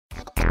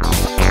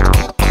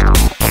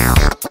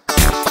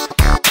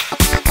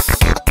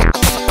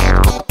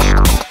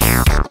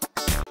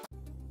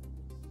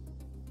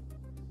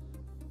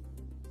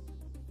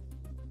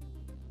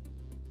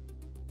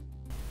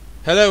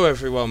Hello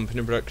everyone,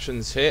 Pinder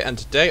Productions here, and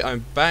today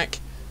I'm back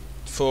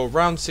for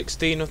round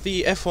 16 of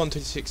the F1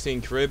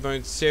 2016 Career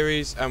Mode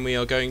series, and we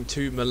are going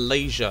to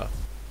Malaysia.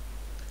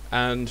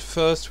 And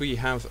first we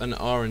have an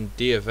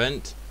R&D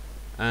event,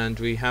 and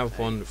we have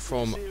one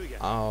from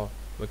our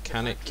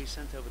mechanic,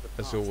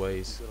 as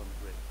always.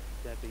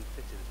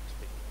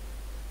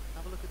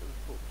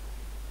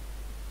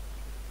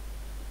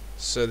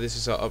 So this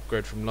is our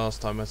upgrade from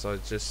last time, as I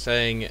was just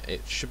saying.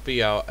 It should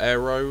be our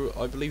aero,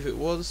 I believe it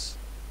was.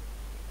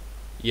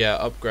 Yeah,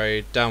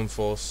 upgrade,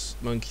 downforce,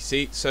 monkey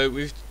seat. So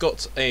we've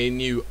got a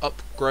new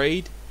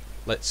upgrade.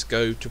 Let's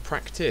go to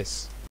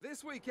practice.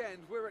 This weekend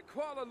we're at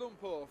Kuala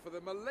Lumpur for the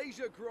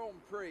Malaysia Grand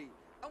Prix,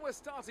 and we're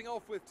starting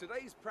off with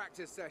today's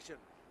practice session.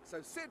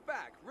 So sit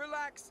back,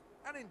 relax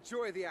and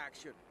enjoy the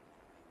action.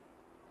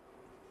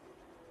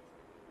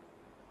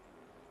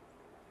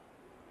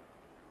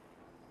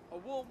 A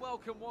warm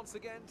welcome once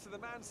again to the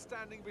man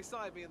standing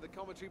beside me in the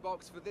commentary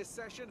box for this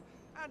session,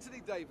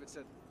 Anthony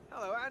Davidson.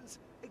 Hello, Ant.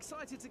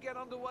 Excited to get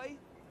underway?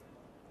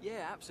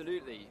 Yeah,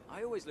 absolutely.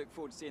 I always look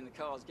forward to seeing the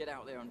cars get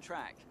out there on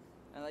track.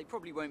 And they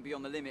probably won't be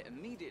on the limit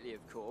immediately,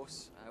 of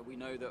course. We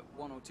know that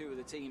one or two of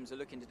the teams are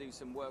looking to do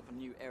some work on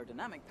new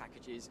aerodynamic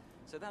packages,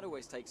 so that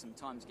always takes some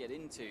time to get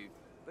into.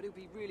 But it'll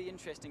be really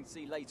interesting to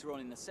see later on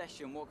in the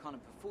session what kind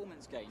of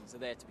performance gains are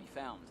there to be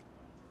found.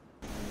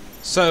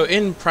 So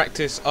in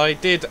practice I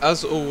did,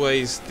 as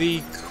always,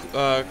 the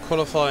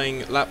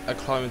qualifying lap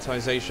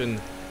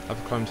acclimatization,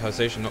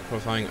 not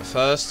qualifying at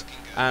first,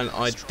 and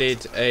I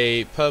did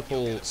a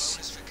purple,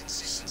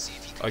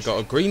 I got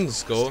a green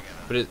score,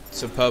 but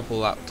it's a purple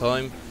lap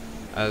time,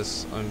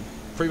 as I'm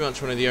pretty much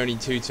one of the only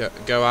two to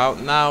go out.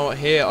 Now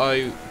here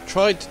I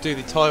tried to do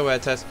the tyre wear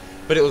test,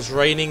 but it was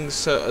raining,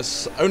 so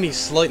only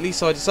slightly,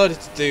 so I decided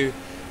to do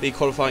the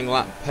qualifying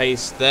lap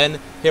pace. Then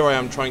here I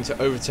am trying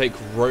to overtake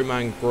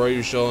Romain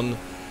Grosjean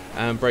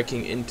and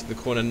braking into the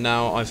corner.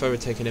 Now I've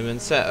overtaken him and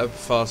set up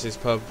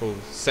fastest purple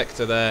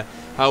sector there.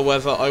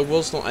 However, I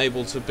was not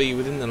able to be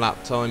within the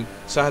lap time,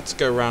 so I had to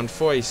go around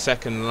for a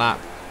second lap,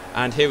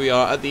 and here we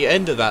are at the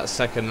end of that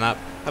second lap,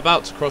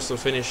 about to cross the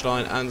finish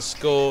line and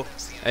score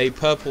a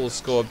purple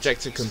score,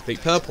 objective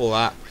complete purple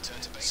lap,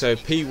 so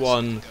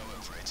P1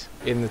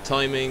 in the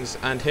timings.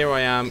 And here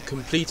I am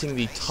completing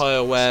the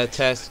tyre wear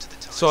test.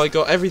 So I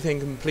got everything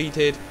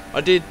completed.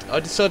 I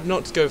decided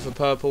not to go for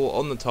purple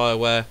on the tyre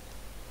wear,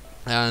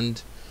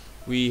 and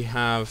we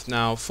have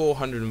now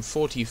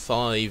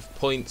 445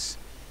 points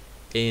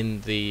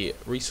in the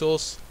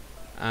resource,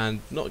 and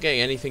not getting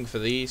anything for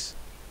these.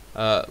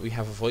 We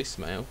have a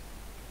voicemail.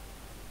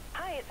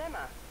 Hi, it's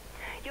Emma.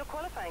 Your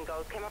qualifying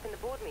goals came up in the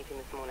board meeting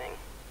this morning.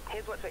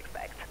 Here's what to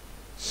expect.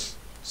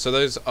 So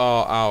those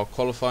are our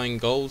qualifying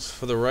goals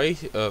for the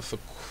race, for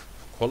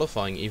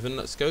qualifying even.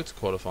 Let's go to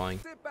qualifying.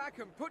 Sit back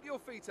and put your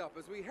feet up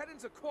as we head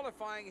into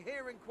qualifying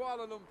here in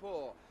Kuala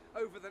Lumpur.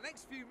 Over the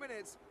next few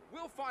minutes,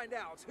 we'll find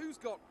out who's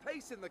got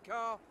pace in the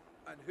car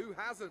and who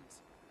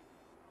hasn't.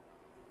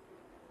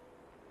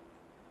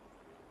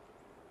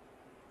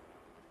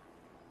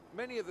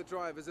 Many of the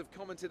drivers have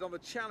commented on the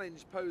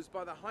challenge posed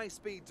by the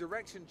high-speed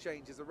direction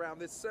changes around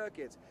this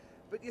circuit,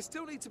 but you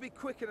still need to be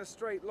quick in a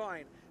straight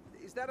line.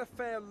 Is that a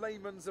fair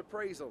layman's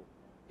appraisal?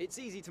 It's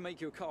easy to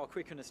make your car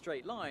quick in a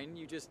straight line,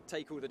 you just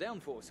take all the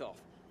downforce off.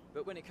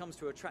 But when it comes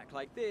to a track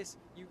like this,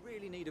 you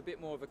really need a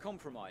bit more of a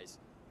compromise.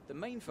 The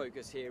main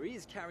focus here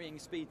is carrying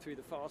speed through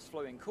the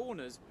fast-flowing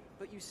corners,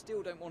 but you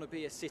still don't want to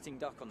be a sitting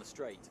duck on the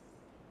straight.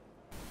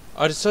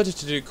 I decided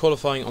to do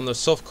qualifying on the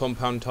soft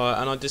compound tyre,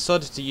 and I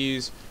decided to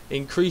use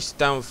increased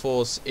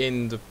downforce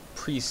in the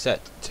preset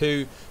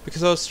 2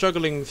 because I was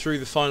struggling through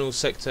the final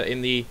sector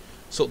in the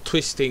sort of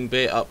twisting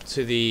bit up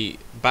to the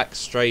back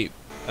straight,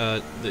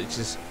 which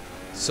is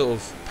sort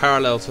of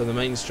parallel to the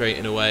main straight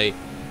in a way.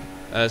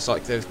 It's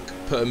like they've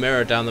put a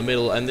mirror down the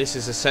middle, and this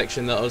is a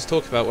section that I was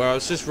talking about where I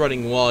was just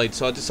running wide,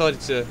 so I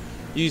decided to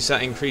use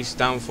that increased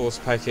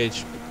downforce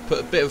package, put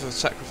a bit of a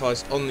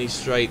sacrifice on these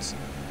straights,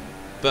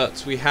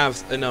 but we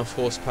have enough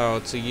horsepower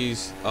to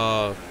use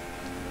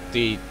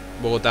the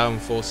more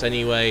downforce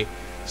anyway,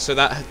 so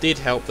that did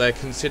help there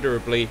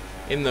considerably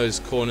in those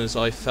corners.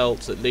 I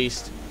felt at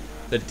least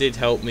that it did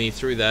help me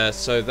through there,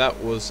 so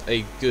that was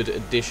a good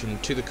addition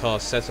to the car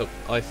setup,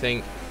 I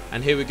think.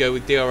 And here we go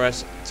with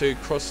DRS to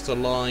cross the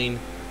line,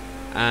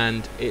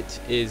 and it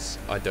is,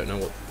 I don't know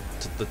what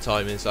the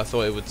time is, I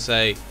thought it would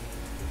say,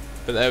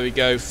 but there we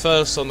go,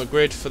 first on the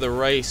grid for the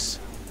race.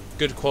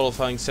 Good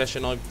qualifying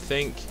session, I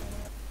think.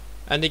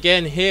 And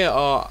again, here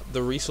are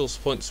the resource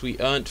points we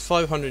earned.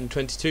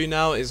 522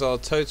 now is our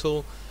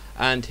total,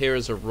 and here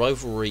is a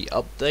rivalry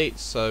update.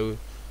 So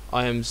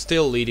I am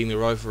still leading the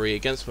rivalry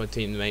against my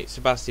teammate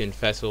Sebastian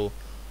Vettel.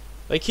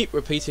 They keep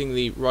repeating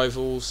the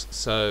rivals,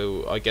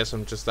 so I guess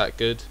I'm just that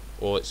good,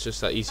 or it's just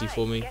that easy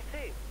for me. Guess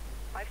who?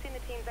 I've seen the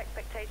team's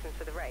expectations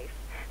for the race,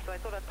 so I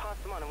thought I'd pass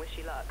them on and wish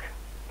you luck.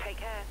 Take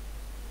care.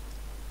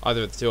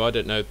 Either of the two, I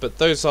don't know, but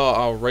those are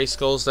our race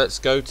goals. Let's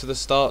go to the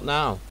start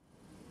now.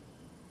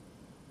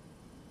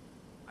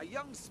 A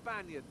young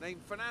Spaniard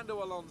named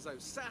Fernando Alonso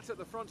sat at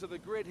the front of the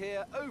grid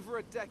here over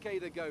a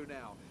decade ago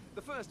now.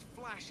 the first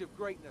flash of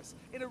greatness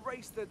in a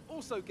race that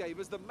also gave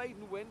us the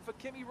maiden win for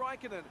Kimi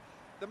Raikkonen.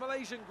 The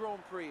Malaysian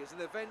Grand Prix is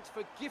an event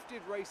for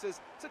gifted racers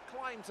to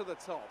climb to the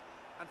top,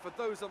 and for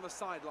those on the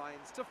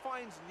sidelines to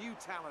find new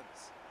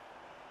talents.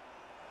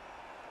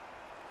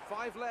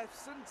 5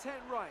 lefts and 10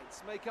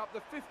 rights make up the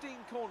 15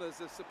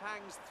 corners of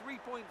Sepang's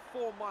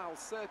 3.4-mile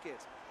circuit,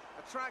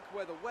 a track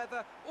where the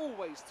weather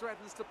always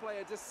threatens to play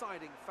a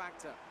deciding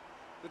factor.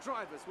 The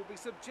drivers will be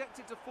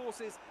subjected to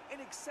forces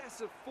in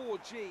excess of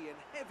 4G and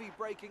heavy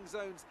braking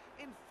zones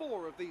in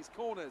 4 of these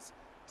corners,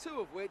 2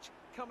 of which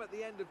come at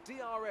the end of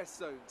DRS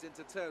zones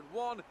into turn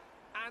 1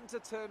 and to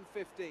turn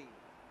 15.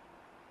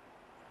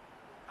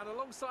 And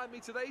alongside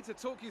me today to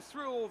talk you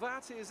through all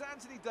that is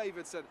Anthony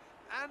Davidson.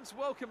 And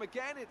welcome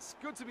again. It's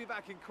good to be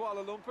back in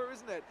Kuala Lumpur,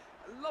 isn't it?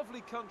 A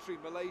lovely country,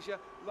 Malaysia,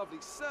 lovely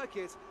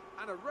circuit,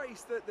 and a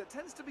race that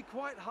tends to be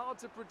quite hard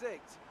to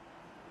predict.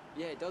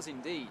 Yeah, it does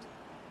indeed.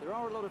 There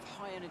are a lot of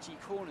high-energy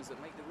corners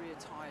that make the rear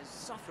tyres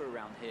suffer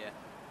around here.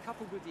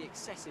 Coupled with the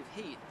excessive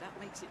heat, that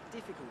makes it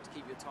difficult to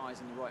keep your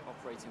tyres in the right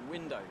operating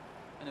window.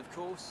 And of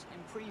course,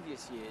 in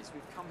previous years,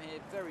 we've come here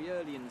very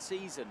early in the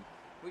season,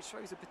 which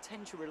shows a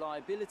potential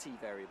reliability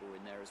variable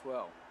in there as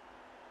well.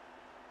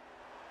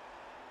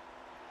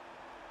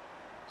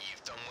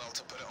 You've done well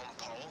to put it on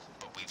pole,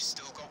 but we've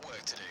still got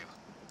work to do.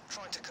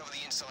 Trying to cover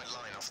the inside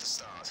line off the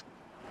start.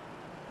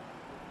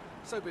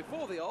 So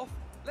before the off,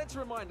 let's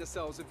remind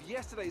ourselves of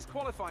yesterday's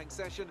qualifying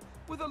session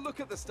with a look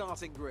at the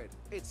starting grid.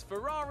 It's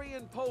Ferrari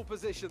in pole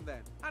position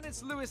then, and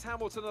it's Lewis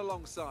Hamilton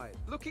alongside.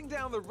 Looking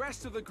down the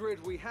rest of the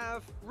grid, we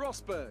have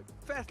Rosberg,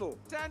 Vettel,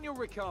 Daniel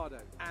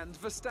Ricciardo and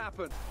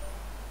Verstappen.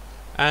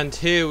 And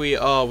here we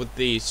are with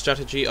the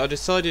strategy. I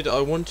decided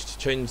I wanted to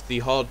change the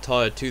hard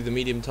tyre to the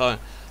medium tyre.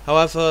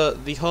 However,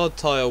 the hard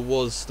tyre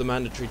was the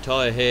mandatory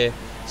tyre here.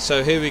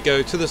 So here we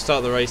go to the start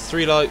of the race.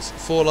 3 lights,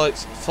 4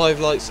 lights, 5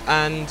 lights,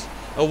 and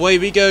away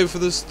we go for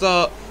the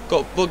start.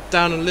 Got bogged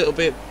down a little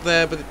bit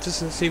there, but it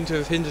doesn't seem to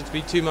have hindered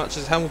me too much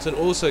as Hamilton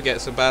also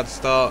gets a bad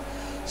start.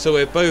 So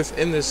we're both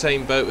in the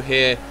same boat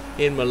here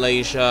in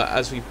Malaysia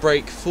as we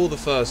brake for the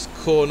first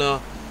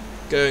corner.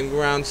 Going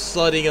around,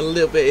 sliding a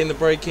little bit in the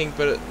braking,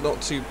 but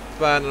not too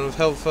bad, and I've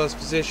held first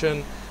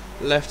position.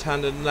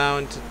 Left-handed now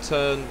into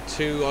turn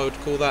 2, I would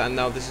call that, and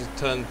now this is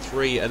turn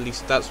 3, at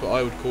least that's what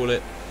I would call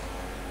it.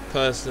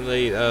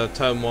 Personally,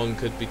 turn 1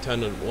 could be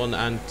turn 1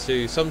 and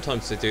 2,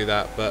 sometimes they do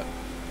that, but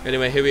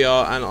anyway, here we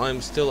are, and I'm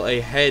still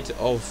ahead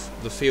of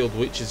the field,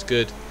 which is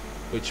good,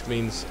 which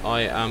means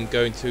I am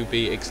going to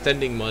be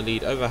extending my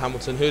lead over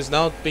Hamilton, who has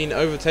now been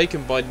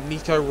overtaken by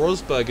Nico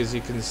Rosberg, as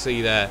you can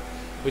see there,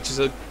 which is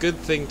a good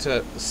thing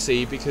to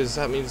see, because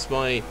that means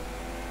my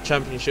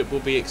championship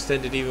will be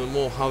extended even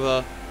more.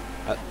 However,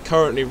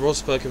 currently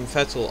Rosberg and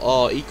Vettel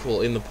are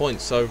equal in the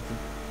points, so I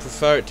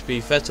prefer it to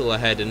be Vettel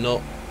ahead and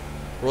not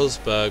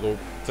Rosberg, or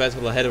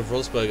Vettel ahead of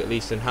Rosberg at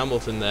least, and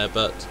Hamilton there,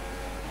 but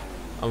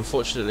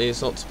unfortunately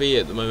it's not to be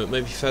at the moment.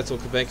 Maybe Vettel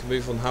could make a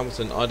move on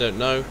Hamilton, I don't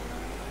know.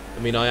 I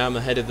mean, I am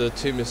ahead of the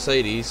 2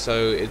 Mercedes,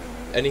 so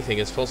anything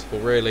is possible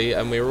really,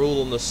 and we're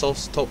all on the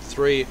softs, top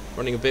 3,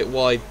 running a bit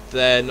wide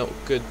there. Not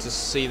good to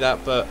see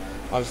that, but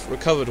I've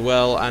recovered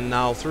well, and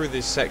now through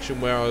this section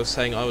where I was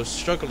saying I was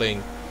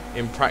struggling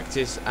in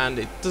practice, and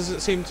it doesn't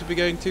seem to be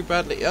going too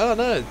badly. Oh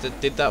no,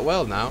 it did that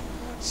well now.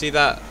 See,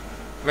 that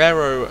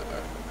aero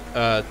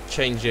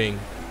changing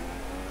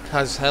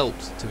has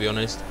helped, to be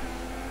honest.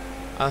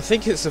 I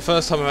think it's the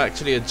first time I've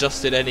actually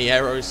adjusted any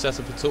aero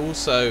setup at all,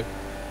 so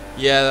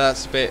yeah,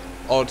 that's a bit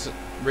odd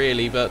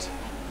really, but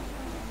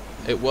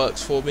it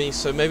works for me,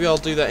 so maybe I'll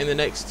do that in the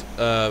next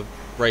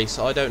race.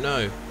 I don't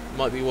know,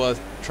 might be worth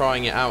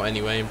trying it out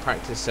anyway in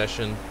practice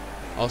session.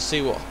 I'll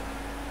see what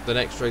the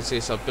next race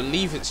is. I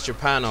believe it's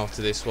Japan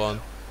after this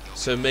one,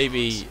 so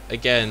maybe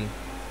again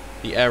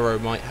the aero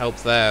might help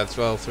there as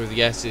well through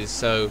the S's,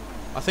 so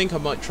I think I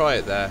might try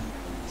it there,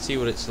 see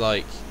what it's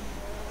like.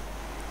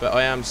 But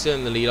I am still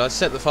in the lead. I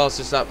set the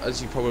fastest lap,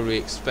 as you probably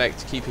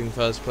expect, keeping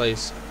first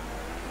place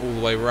all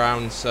the way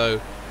round, so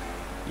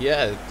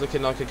yeah,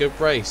 looking like a good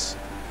race.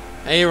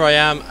 Here I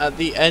am at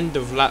the end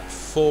of lap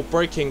 4,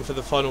 braking for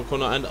the final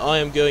corner, and I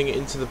am going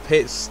into the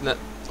pits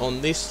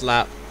on this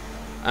lap.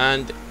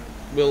 And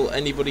will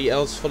anybody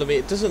else follow me?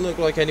 It doesn't look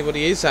like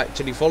anybody is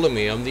actually following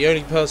me. I'm the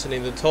only person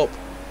in the top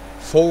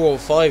 4 or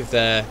 5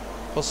 there,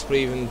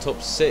 possibly even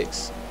top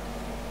 6.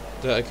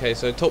 Okay,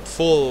 so top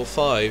 4 or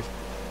 5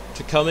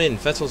 to come in.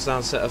 Vettel's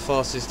now set a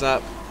fastest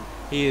lap.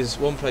 He is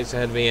 1 place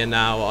ahead of me, and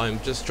now I'm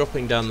just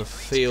dropping down the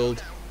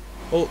field.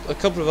 Well, a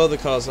couple of other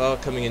cars are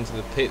coming into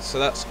the pits, so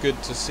that's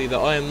good to see that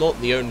I am not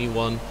the only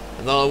one,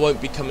 and that I won't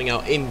be coming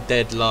out in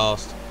dead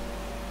last.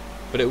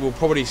 But it will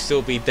probably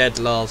still be dead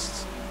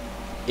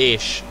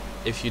last-ish,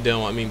 if you know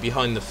what I mean,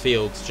 behind the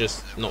field,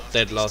 just not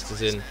dead last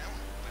as in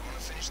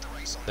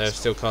there are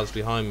still cars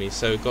behind me.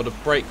 So got a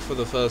brake for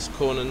the first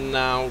corner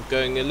now,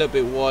 going a little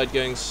bit wide,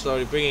 going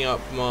slowly, bringing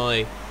up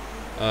my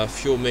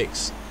fuel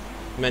mix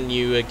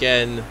menu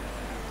again,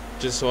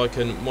 just so I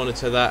can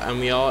monitor that, and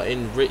we are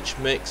in rich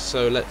mix,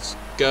 so let's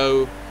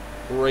go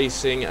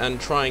racing and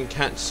try and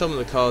catch some of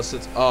the cars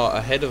that are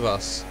ahead of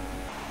us.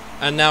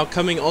 And now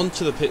coming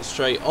onto the pit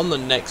straight on the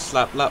next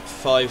lap, lap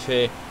 5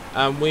 here,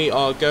 and we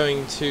are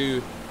going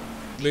to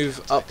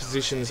move up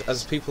positions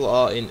as people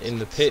are in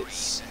the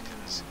pits.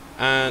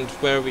 And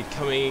where are we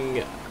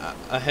coming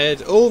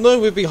ahead? Oh no,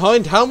 we're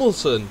behind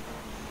Hamilton.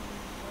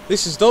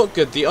 This is not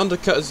good. The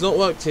undercut has not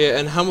worked here,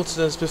 and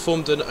Hamilton has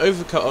performed an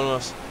overcut on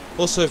us.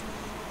 Also,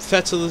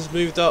 Vettel has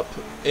moved up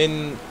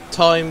in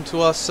time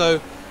to us,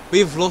 so we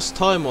have lost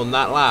time on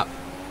that lap,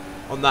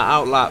 on that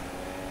out lap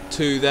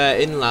to their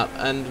in lap,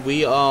 and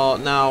we are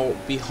now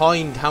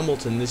behind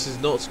Hamilton. This is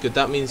not good.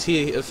 That means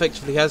he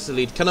effectively has the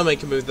lead. Can I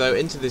make a move though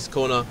into this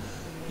corner?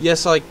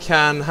 Yes, I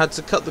can. Had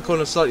to cut the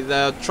corner slightly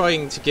there,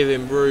 trying to give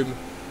him room,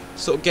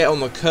 sort of get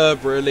on the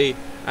curb really.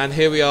 And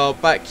here we are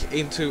back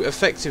into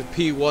effective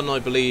P1, I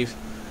believe.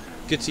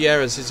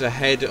 Gutierrez is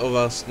ahead of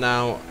us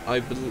now.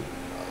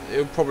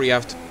 He'll probably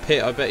have to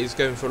pit. I bet he's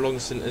going for a long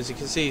stint. As you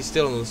can see, he's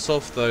still on the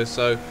soft though,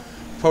 so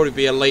probably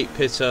be a late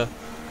pitter,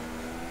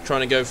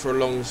 trying to go for a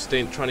long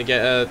stint, trying to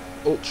get a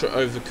ultra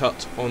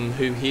overcut on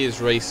who he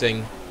is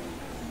racing.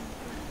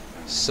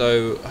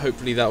 So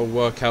hopefully that will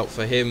work out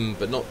for him,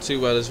 but not too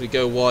well as we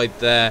go wide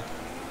there,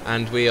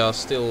 and we are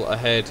still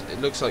ahead.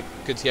 It looks like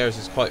Gutierrez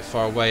is quite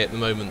far away at the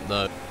moment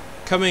though.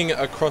 Coming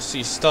across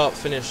the start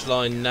finish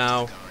line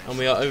now, and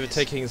we are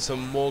overtaking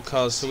some more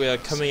cars, so we are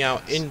coming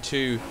out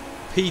into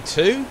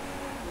P2.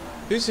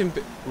 Who's in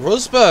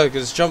Rosberg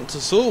has jumped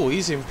us all.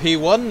 He's in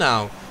P1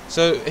 now,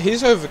 so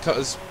his overcut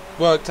has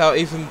worked out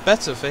even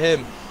better for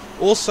him.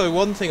 Also,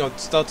 one thing I've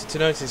started to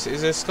notice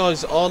is their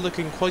skies are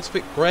looking quite a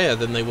bit grayer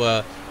than they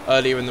were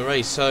earlier in the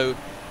race. So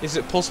is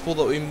it possible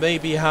that we may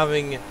be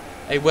having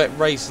a wet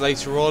race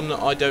later on?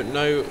 I don't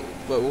know,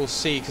 but we'll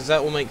see, because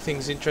that will make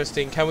things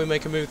interesting. Can we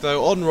make a move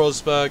though on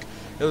Rosberg?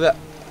 He'll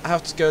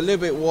have to go a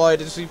little bit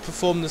wide as we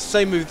perform the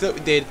same move that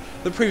we did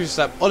the previous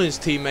lap on his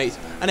teammate,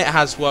 and it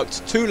has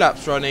worked. 2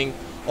 laps running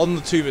on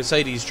the 2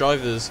 Mercedes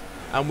drivers,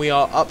 and we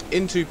are up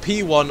into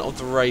P1 of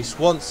the race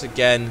once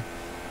again,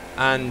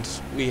 and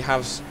we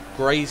have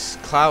grey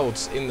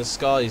clouds in the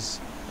skies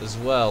as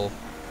well,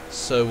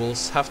 so we'll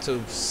have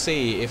to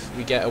see if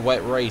we get a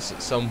wet race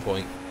at some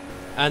point.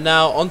 And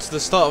now onto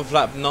the start of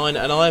lap 9,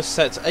 and I have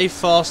set a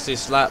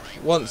fastest lap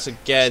once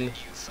again,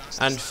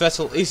 and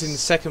Vettel is in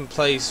second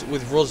place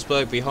with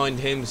Rosberg behind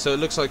him, so it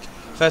looks like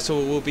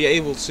Vettel will be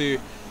able to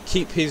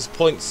keep his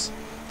points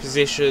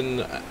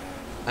position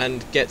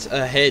and get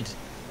ahead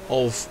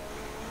of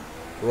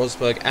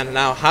Rosberg. And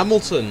now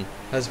Hamilton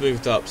has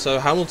moved up, so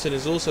Hamilton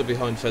is also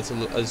behind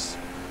Vettel as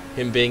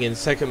him being in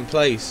second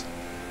place.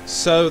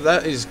 So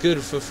that is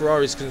good for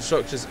Ferrari's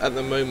constructors at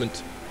the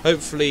moment.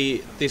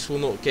 Hopefully this will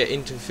not get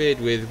interfered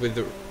with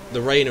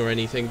the rain or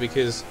anything,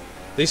 because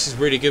this is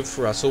really good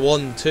for us. A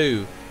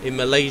 1-2 in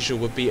Malaysia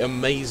would be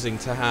amazing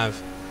to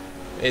have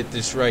at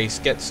this race.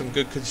 Get some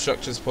good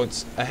constructors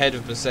points ahead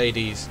of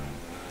Mercedes,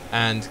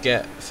 and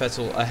get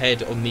Vettel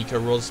ahead of Nico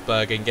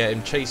Rosberg and get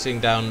him chasing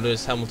down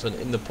Lewis Hamilton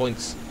in the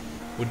points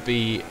would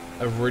be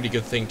a really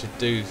good thing to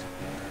do.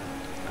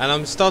 And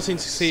I'm starting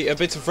to see a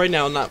bit of rain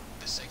now on that.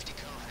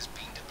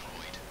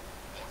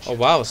 Oh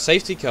wow,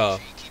 safety car.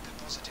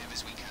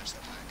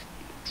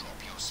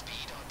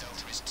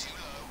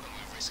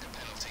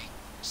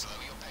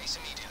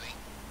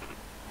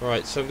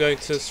 Right, so I'm going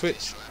to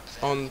switch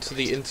on to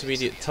the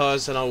intermediate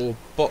tyres, and I will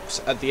box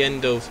at the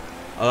end of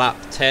lap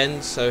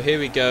 10. So here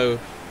we go.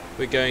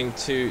 We're going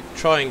to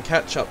try and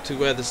catch up to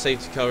where the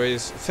safety car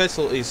is.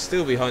 Vettel is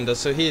still behind us,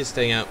 so he is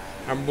staying out,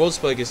 and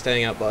Rosberg is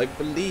staying out, but I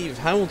believe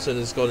Hamilton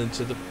has gone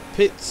into the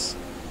pits.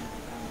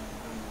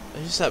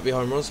 Who's that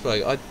behind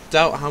Rosberg? I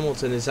doubt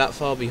Hamilton is that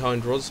far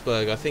behind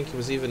Rosberg. I think he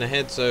was even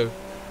ahead, so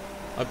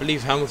I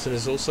believe Hamilton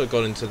has also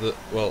gone into the,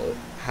 well,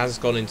 has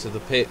gone into the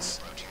pits.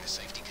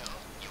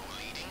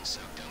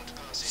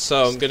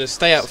 So I'm going to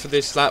stay out for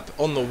this lap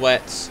on the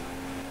wet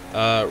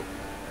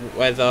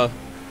weather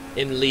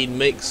in lead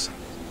mix,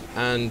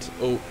 and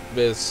oh,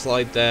 bit of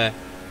slide there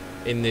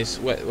in this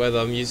wet weather.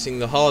 I'm using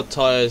the hard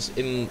tyres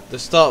in the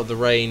start of the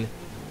rain,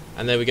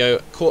 and there we go,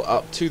 caught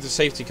up to the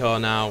safety car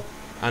now,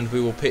 and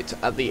we will pit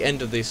at the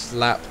end of this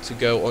lap to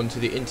go onto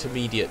the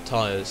intermediate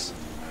tyres.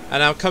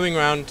 And now coming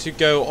round to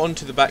go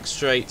onto the back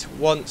straight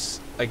once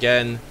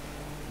again.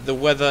 The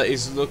weather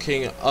is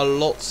looking a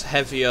lot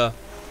heavier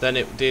than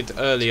it did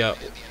earlier.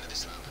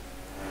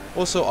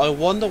 Also, I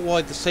wonder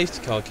why the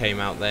safety car came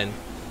out then,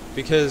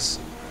 because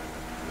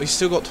we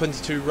still got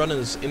 22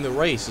 runners in the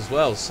race as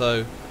well,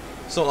 so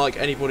it's not like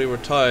anybody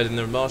retired and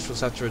the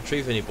marshals had to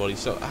retrieve anybody.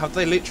 So have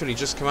they literally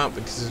just come out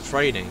because it's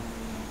raining?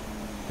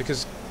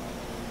 Because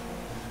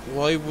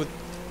why would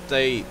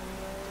they,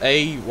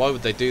 A, why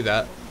would they do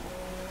that?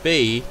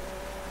 B,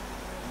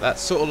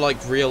 that's sort of like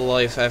real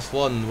life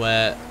F1,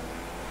 where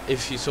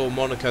if you saw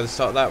Monaco, the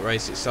start of that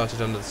race, it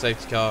started under the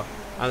safety car,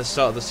 and the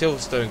start of the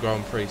Silverstone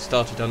Grand Prix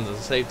started under the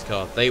safety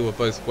car. They were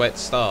both wet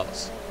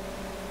starts.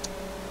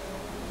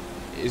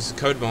 Is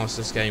the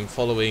Codemasters game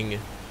following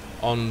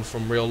on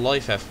from real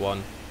life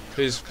F1?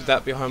 Who's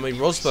that behind me?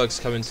 Rosberg's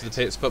come into the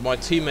pits, but my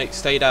teammate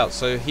stayed out,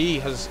 so he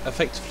has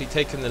effectively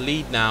taken the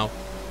lead now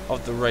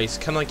of the race.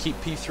 Can I keep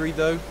P3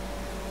 though?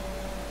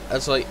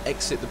 as I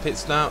exit the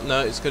pits now.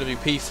 No, it's going to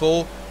be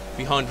P4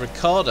 behind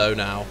Ricciardo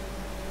now.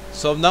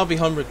 So I'm now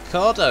behind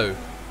Ricciardo.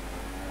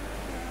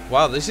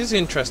 Wow, this is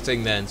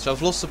interesting then. So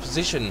I've lost the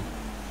position.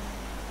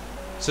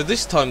 So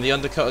this time the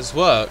undercut has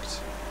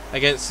worked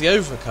against the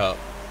overcut.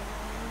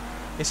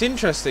 It's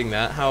interesting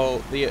that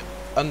how the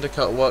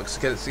undercut works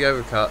against the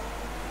overcut,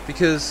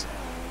 because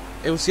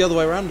it was the other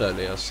way around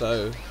earlier.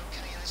 So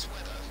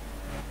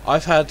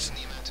I've had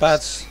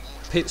bad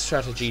pit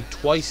strategy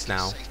twice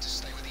now.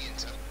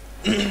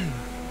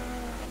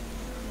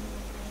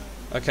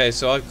 Okay,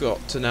 so I've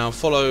got to now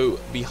follow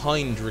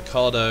behind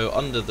Ricciardo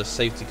under the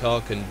safety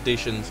car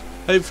conditions.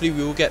 Hopefully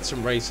we will get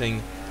some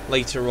racing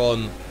later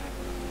on,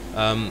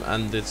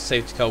 and the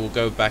safety car will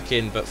go back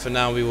in, but for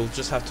now we will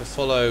just have to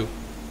follow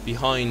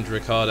behind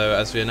Ricciardo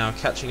as we are now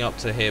catching up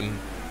to him.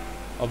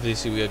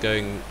 Obviously we are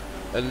going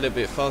a little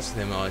bit faster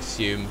than him, I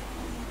assume,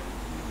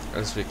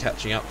 as we're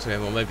catching up to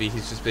him, or maybe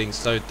he's just being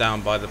slowed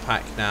down by the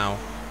pack now,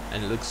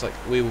 and it looks like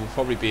we will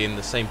probably be in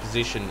the same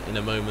position in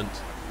a moment.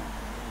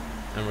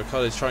 And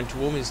Ricciardo's trying to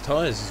warm his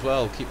tyres as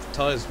well, keep the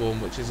tyres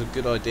warm, which is a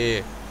good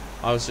idea.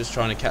 I was just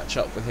trying to catch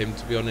up with him,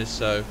 to be honest,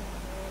 so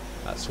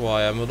that's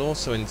why I'm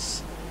also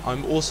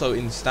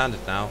in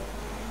standard now.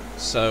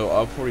 So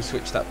I'll probably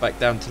switch that back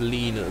down to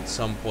lean at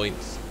some point,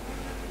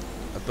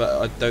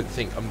 but I don't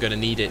think I'm going to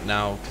need it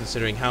now,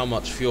 considering how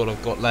much fuel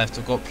I've got left.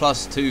 I've got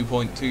plus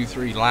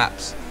 2.23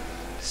 laps,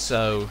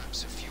 so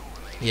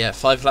yeah,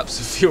 5 laps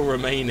of fuel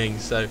remaining,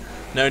 so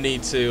no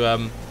need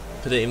to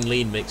put it in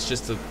lean mix,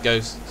 just to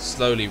go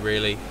slowly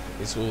really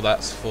is all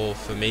that's for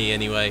me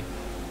anyway.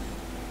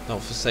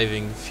 Not for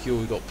saving fuel.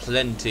 We've got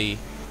plenty,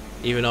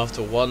 even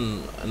after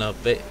 1 and a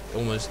bit,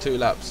 almost 2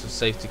 laps of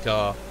safety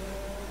car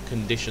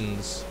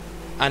conditions.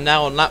 And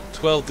now on lap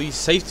 12 the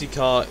safety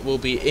car will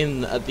be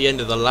in at the end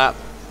of the lap.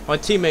 My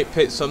teammate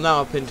pits, so I'm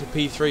now up into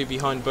P3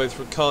 behind both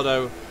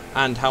Ricciardo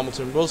and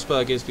Hamilton.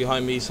 Rosberg is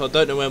behind me, so I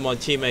don't know where my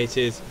teammate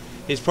is.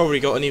 He's probably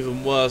got an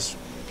even worse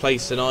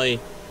place than I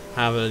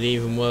have, an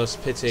even worse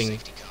pitting.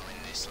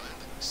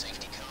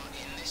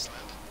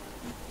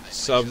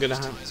 So I'm gonna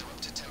have...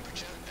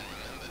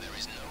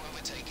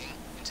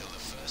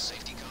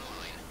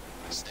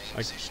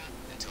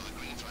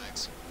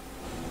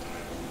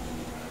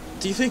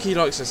 Do you think he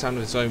likes the sound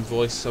of his own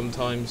voice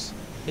sometimes?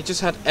 He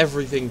just had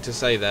everything to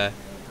say there.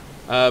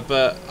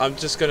 But I'm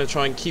just going to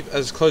try and keep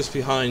as close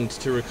behind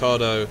to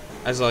Ricciardo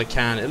as I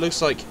can. It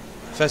looks like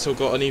Vettel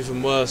got an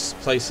even worse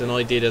place than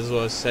I did, as I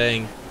was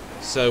saying.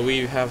 So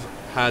we have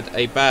had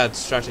a bad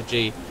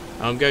strategy.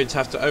 I'm going to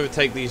have to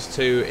overtake these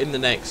two in the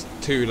next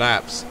 2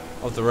 laps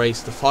of the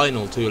race, the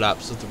final 2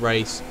 laps of the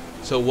race.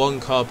 So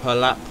 1 car per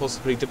lap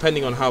possibly,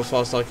 depending on how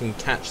fast I can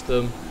catch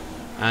them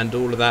and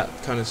all of that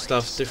kind of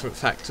stuff, different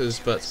factors.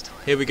 But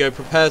here we go,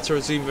 prepare to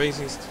resume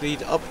racing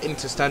speed, up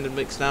into standard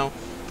mix now,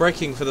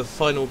 braking for the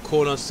final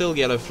corner, still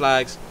yellow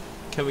flags.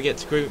 Can we get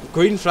to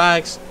green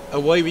flags?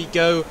 Away we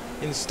go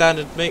in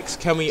standard mix.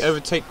 Can we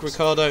overtake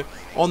Ricciardo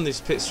on this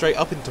pit straight,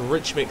 up into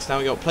rich mix now?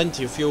 We got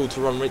plenty of fuel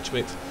to run rich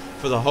mix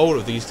for the whole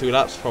of these 2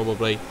 laps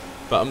probably,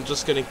 but I'm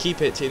just going to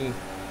keep it in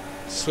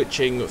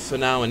switching for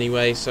now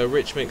anyway. So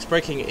rich mix,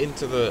 braking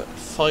into the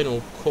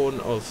final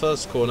corner, or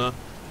first corner,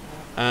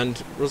 and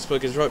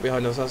Rosberg is right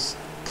behind us. That's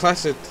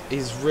clattered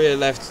his rear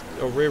left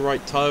or rear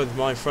right tyre with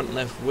my front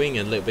left wing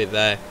a little bit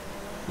there.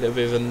 A little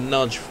bit of a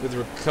nudge with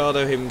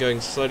Ricciardo, him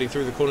going slowly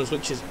through the corners,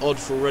 which is odd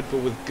for Red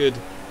Bull with good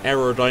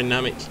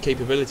aerodynamic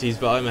capabilities,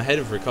 but I'm ahead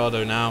of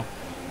Ricciardo now,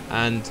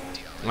 and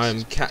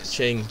I'm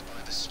catching...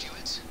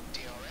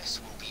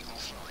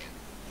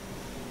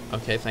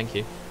 Okay, thank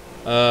you.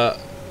 I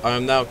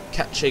am now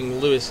catching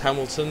Lewis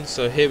Hamilton,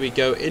 so here we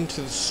go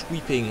into the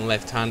sweeping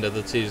left-hander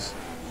that is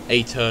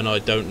a turn I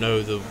don't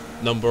know the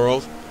number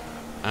of,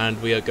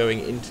 and we are going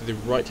into the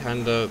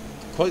right-hander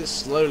quite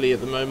slowly at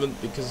the moment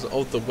because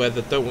of the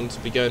weather. Don't want to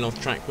be going off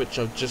track, which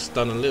I've just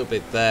done a little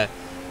bit there,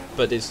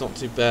 but it's not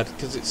too bad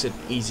because it's an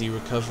easy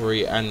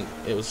recovery and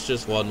it was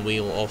just 1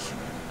 wheel off.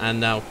 And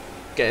now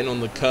getting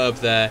on the curb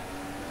there,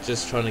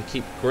 just trying to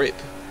keep grip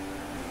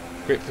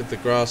with the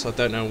grass. I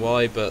don't know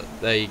why, but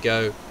there you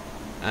go.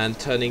 And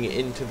turning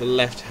into the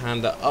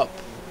left-hander up,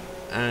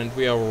 and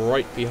we are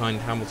right behind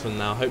Hamilton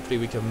now. Hopefully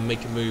we can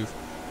make a move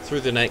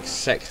through the next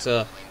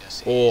sector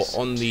or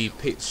on the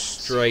pit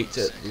straight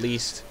at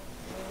least,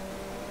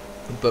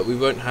 but we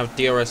won't have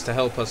DRS to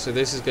help us, so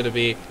this is going to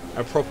be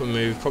a proper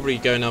move, probably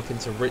going up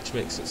into rich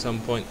mix at some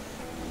point.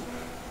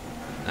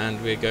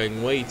 And we're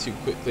going way too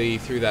quickly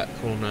through that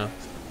corner,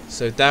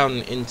 so down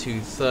into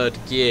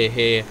 3rd gear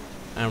here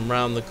and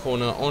round the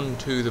corner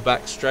onto the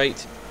back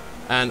straight,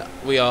 and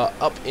we are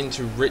up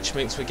into rich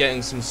mix. We're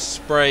getting some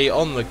spray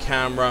on the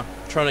camera,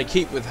 trying to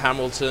keep with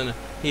Hamilton.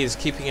 He is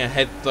keeping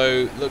ahead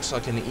though. Looks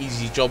like an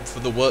easy job for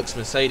the Works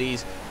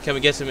Mercedes. Can we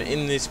get him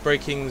in this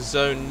braking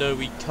zone? No,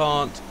 we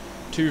can't.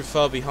 Too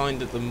far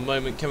behind at the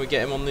moment. Can we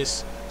get him on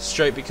this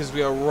straight, because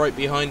we are right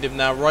behind him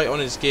now, right on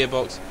his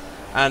gearbox,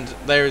 and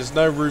there is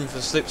no room for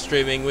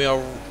slipstreaming. We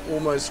are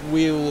almost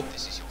wheel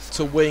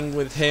to wing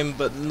with him,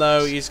 but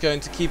no, he's going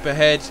to keep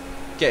ahead,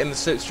 get in the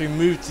slipstream,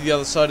 move to the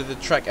other side of the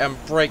track and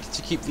brake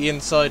to keep the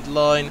inside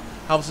line.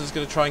 Hamilton's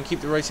going to try and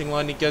keep the racing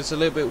line. He goes a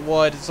little bit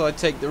wide as I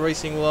take the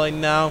racing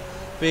line now,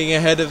 being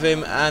ahead of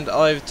him, and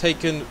I've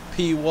taken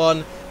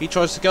P1. He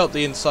tries to go up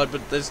the inside,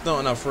 but there's not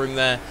enough room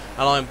there,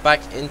 and I'm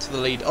back into the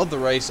lead of the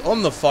race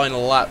on the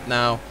final lap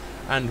now,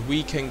 and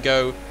we can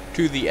go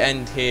to the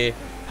end here.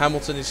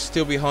 Hamilton is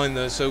still behind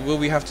though, so will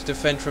we have to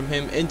defend from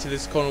him into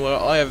this corner where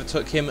I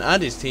overtook him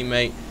and his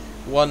teammate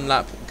one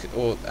lap,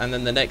 and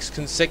then the next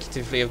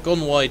consecutively have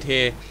gone wide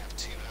here,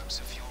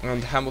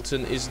 and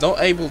Hamilton is not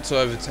able to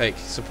overtake,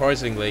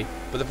 surprisingly,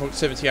 but the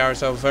proximity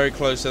arrows are very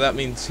close, so that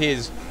means he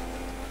is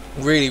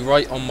really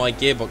right on my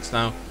gearbox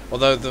now,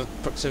 although the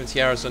proximity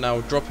arrows are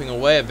now dropping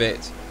away a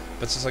bit,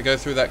 but as I go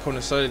through that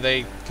corner slowly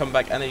they come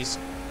back, and he's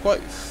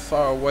quite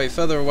far away,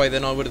 further away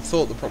than I would have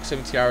thought the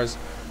proximity arrows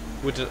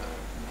would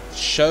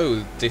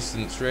show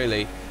distance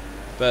really,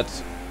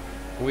 but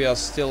we are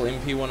still in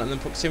P1 and the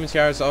proximity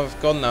arrows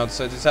have gone now,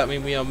 so does that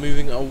mean we are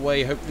moving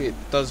away? Hopefully it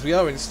does. We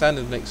are in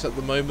standard mix at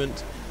the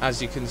moment,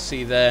 as you can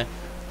see there.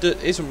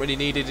 Isn't really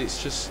needed,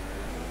 it's just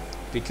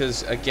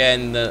because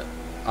again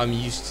I'm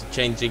used to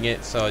changing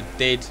it, so I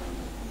did.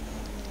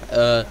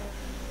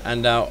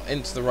 And now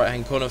into the right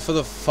hand corner for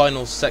the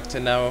final sector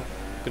now.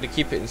 I'm going to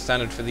keep it in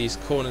standard for these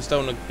corners,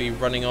 don't want to be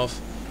running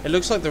off. It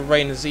looks like the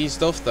rain has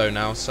eased off though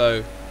now,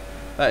 so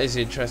that is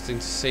interesting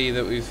to see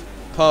that we've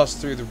passed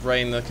through the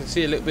rain. I can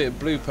see a little bit of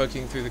blue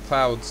poking through the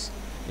clouds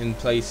in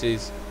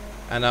places.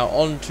 And now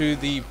on to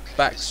the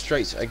back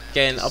straight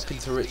again, up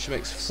into rich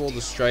mix for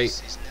the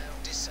straight.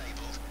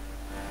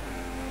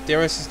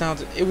 DRS is now,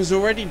 it was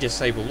already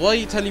disabled. Why are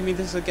you telling me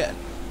this again?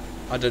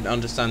 I don't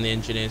understand the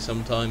engineer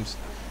sometimes.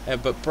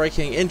 But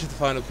braking into the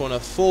final corner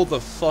for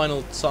the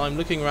final time,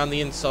 looking around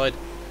the inside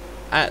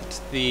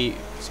at the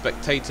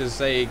spectators.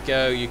 There you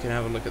go, you can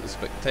have a look at the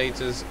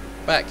spectators.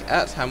 Back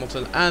at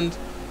Hamilton, and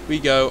we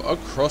go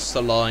across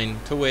the line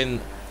to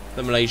win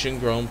the Malaysian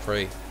Grand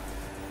Prix.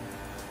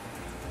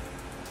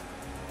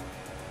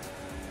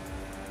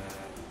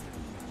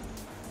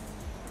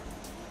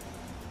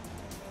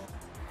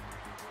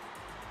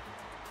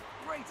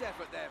 Great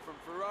effort there from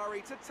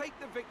Ferrari to take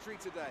the victory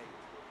today.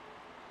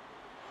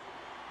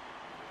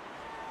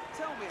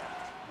 Tell me,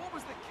 what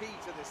was the key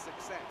to this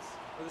success?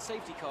 Well, the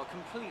safety car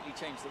completely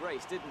changed the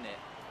race, didn't it?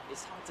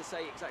 It's hard to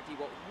say exactly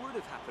what would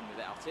have happened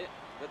without it,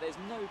 but there's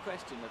no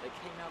question that they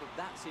came out of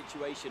that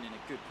situation in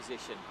a good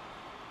position.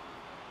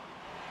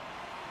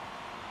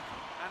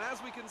 And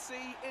as we can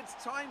see, it's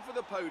time for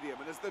the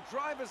podium, and as the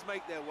drivers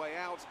make their way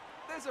out,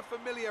 there's a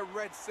familiar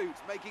red suit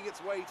making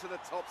its way to the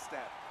top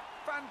step.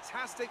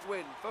 Fantastic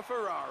win for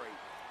Ferrari.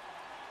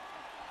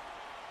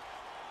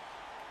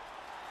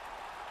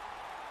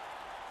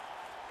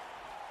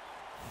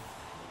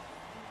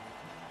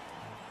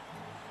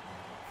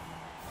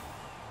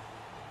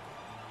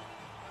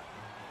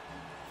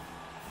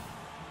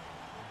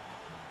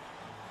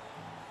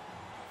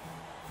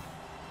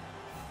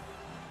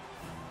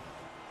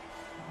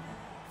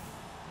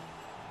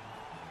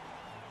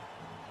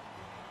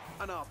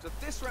 And after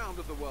this round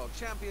of the World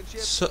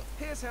Championship,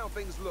 here's how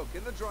things look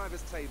in the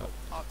drivers' table.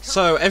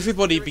 So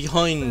everybody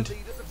behind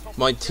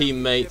my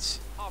teammate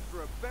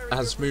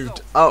has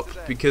moved up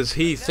because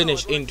he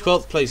finished in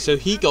 12th place, so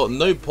he got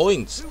no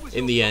points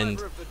in the end,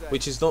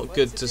 which is not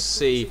good to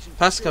see.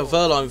 Pascal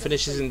Wehrlein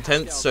finishes in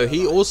 10th, so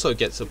he also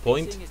gets a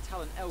point.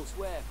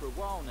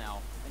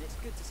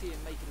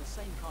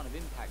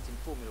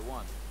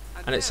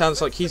 And it sounds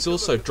like he's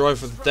also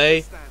driver of the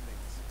day.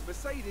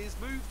 Mercedes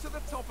moved to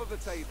the top of the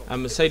table.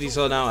 And Mercedes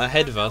are now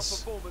ahead of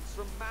us.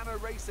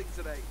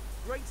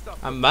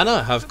 And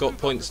Manor have got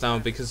points now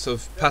because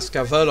of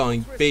Pascal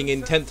Wehrlein being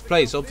in 10th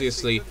place,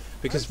 obviously,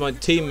 because my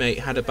teammate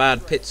had a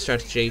bad pit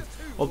strategy.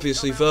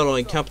 Obviously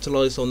Wehrlein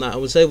capitalised on that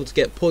and was able to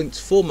get points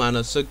for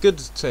Manor, so good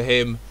to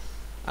him,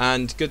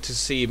 and good to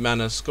see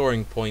Manor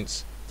scoring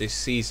points this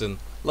season.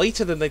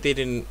 Later than they did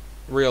in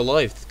real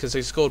life, because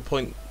they scored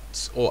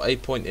points, or a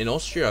point in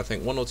Austria, I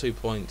think, 1 or 2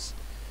 points.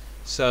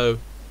 So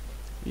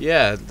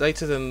yeah,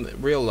 later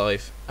than real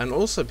life, and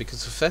also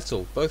because of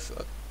Vettel,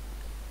 both.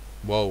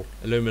 Whoa,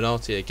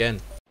 Illuminati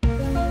again.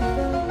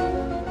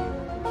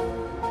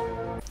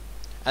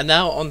 And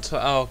now onto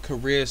our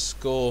career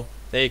score.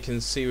 There you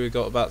can see we've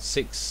got about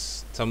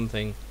 6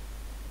 something.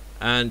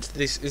 And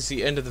this is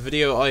the end of the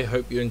video. I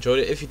hope you enjoyed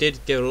it. If you did,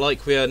 give a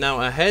like. We are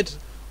now ahead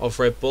of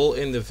Red Bull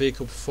in the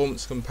vehicle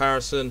performance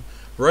comparison.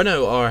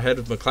 Renault are ahead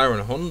of McLaren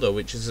and Honda,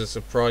 which is a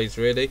surprise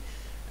really.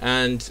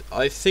 And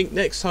I think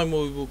next time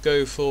we will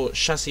go for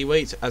chassis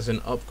weight as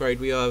an upgrade.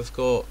 We have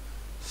got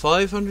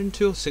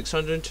 502 or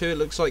 602 it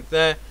looks like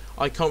there.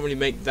 I can't really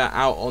make that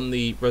out on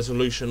the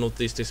resolution of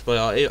this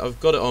display. I've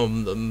got it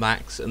on the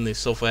max and the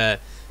software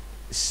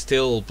is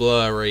still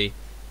blurry,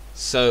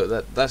 so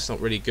that's not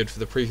really good for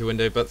the preview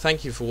window. But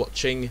thank you for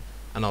watching,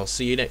 and I'll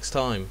see you next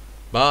time.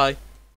 Bye.